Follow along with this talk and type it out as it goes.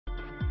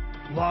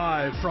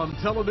Live from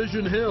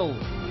Television Hill,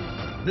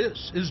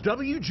 this is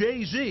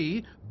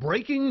WJZ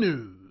Breaking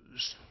News.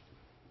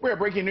 We have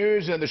breaking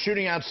news in the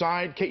shooting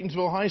outside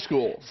Catonsville High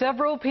School.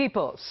 Several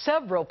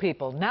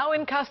people now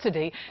in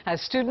custody as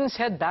students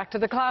head back to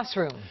the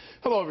classroom.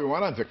 Hello,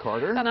 everyone. I'm Vic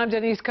Carter. And I'm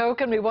Denise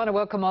Koch, and we want to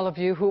welcome all of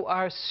you who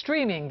are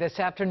streaming this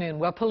afternoon.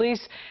 Well,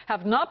 police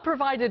have not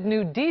provided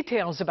new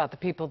details about the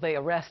people they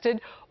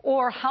arrested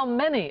or how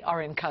many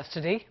are in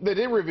custody. They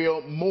did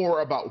reveal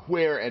more about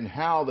where and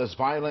how this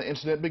violent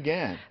incident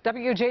began.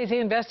 WJZ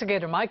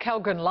investigator Mike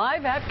Helgren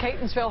live at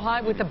Catonsville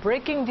High with the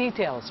breaking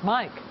details.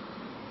 Mike.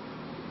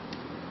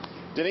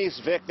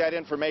 Denise, Vic, that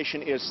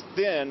information is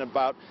thin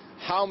about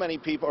how many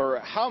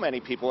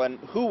people and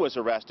who was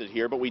arrested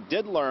here, but we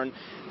did learn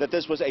that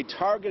this was a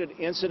targeted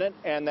incident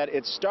and that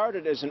it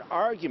started as an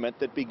argument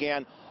that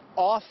began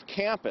off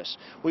campus.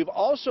 We've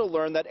also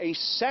learned that a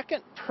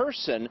second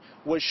person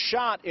was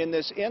shot in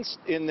this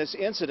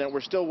incident.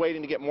 We're still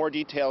waiting to get more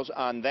details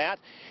on that.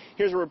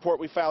 Here's a report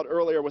we filed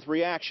earlier with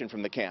reaction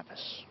from the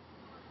campus.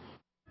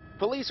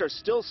 Police are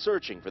still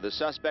searching for the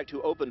suspect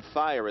who opened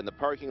fire in the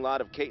parking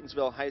lot of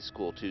Catonsville High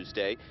School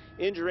Tuesday,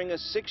 injuring a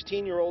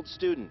 16-year-old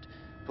student.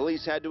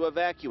 Police had to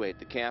evacuate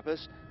the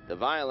campus. The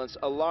violence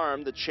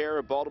alarmed the chair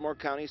of Baltimore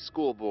County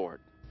School Board.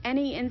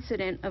 Any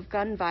incident of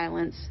gun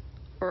violence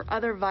or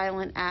other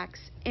violent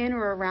acts in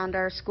or around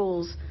our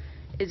schools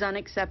is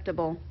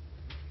unacceptable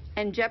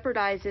and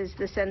jeopardizes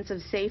the sense of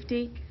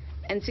safety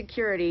and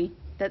security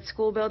that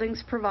school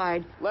buildings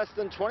provide. Less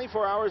than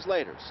 24 hours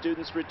later,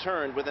 students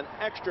returned with an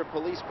extra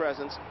police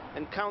presence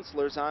and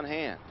counselors on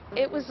hand.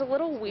 It was a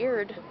little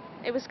weird.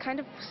 It was kind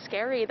of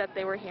scary that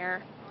they were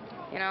here,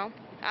 you know.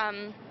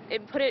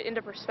 It put it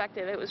into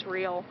perspective. It was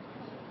real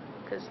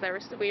because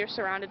we were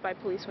surrounded by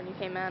police when you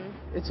came in.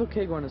 It's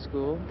okay going to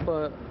school,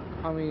 but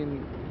I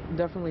mean,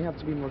 definitely have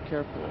to be more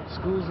careful.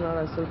 School's not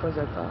as safe as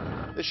I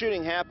thought. The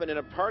shooting happened in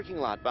a parking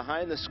lot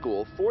behind the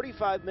school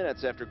 45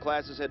 minutes after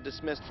classes had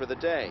dismissed for the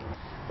day.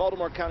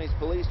 Baltimore County's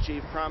police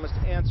chief promised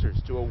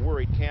answers to a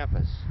worried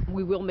campus.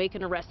 We will make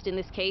an arrest in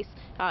this case.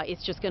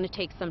 It's just going to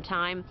take some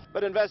time.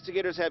 But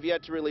investigators have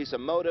yet to release a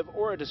motive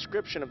or a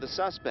description of the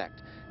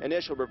suspect.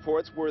 Initial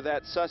reports were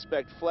that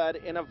suspect fled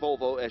in a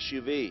Volvo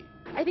SUV.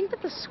 I think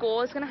that the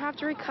school is going to have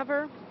to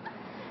recover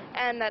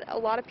and that a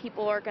lot of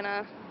people are going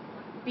to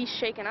be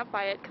shaken up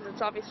by it because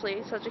it's obviously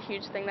such a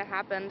huge thing that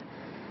happened.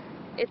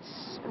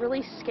 It's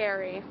really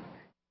scary.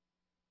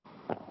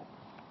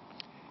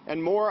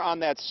 And more on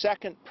that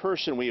second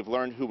person we have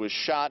learned who was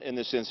shot in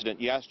this incident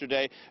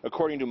yesterday.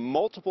 According to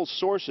multiple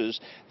sources,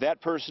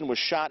 that person was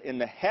shot in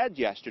the head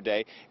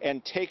yesterday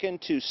and taken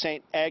to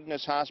St.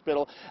 Agnes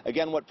Hospital.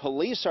 Again, what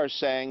police are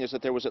saying is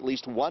that there was at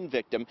least one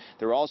victim.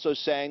 They're also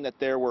saying that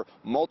there were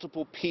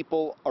multiple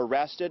people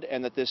arrested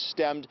and that this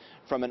stemmed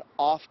from an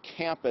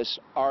off-campus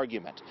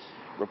argument.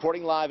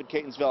 Reporting live at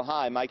Catonsville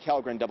High, Mike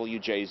Helgren,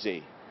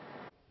 WJZ.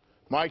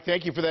 Mike,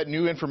 thank you for that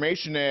new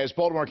information as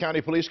Baltimore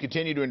County Police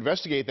continue to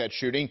investigate that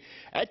shooting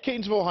at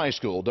Catonsville High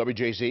School.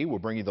 WJZ will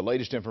bring you the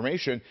latest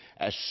information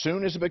as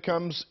soon as it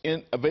becomes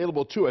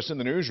available to us in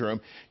the newsroom.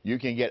 You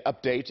can get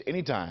updates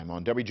anytime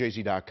on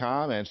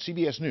WJZ.com and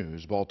CBS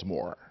News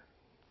Baltimore.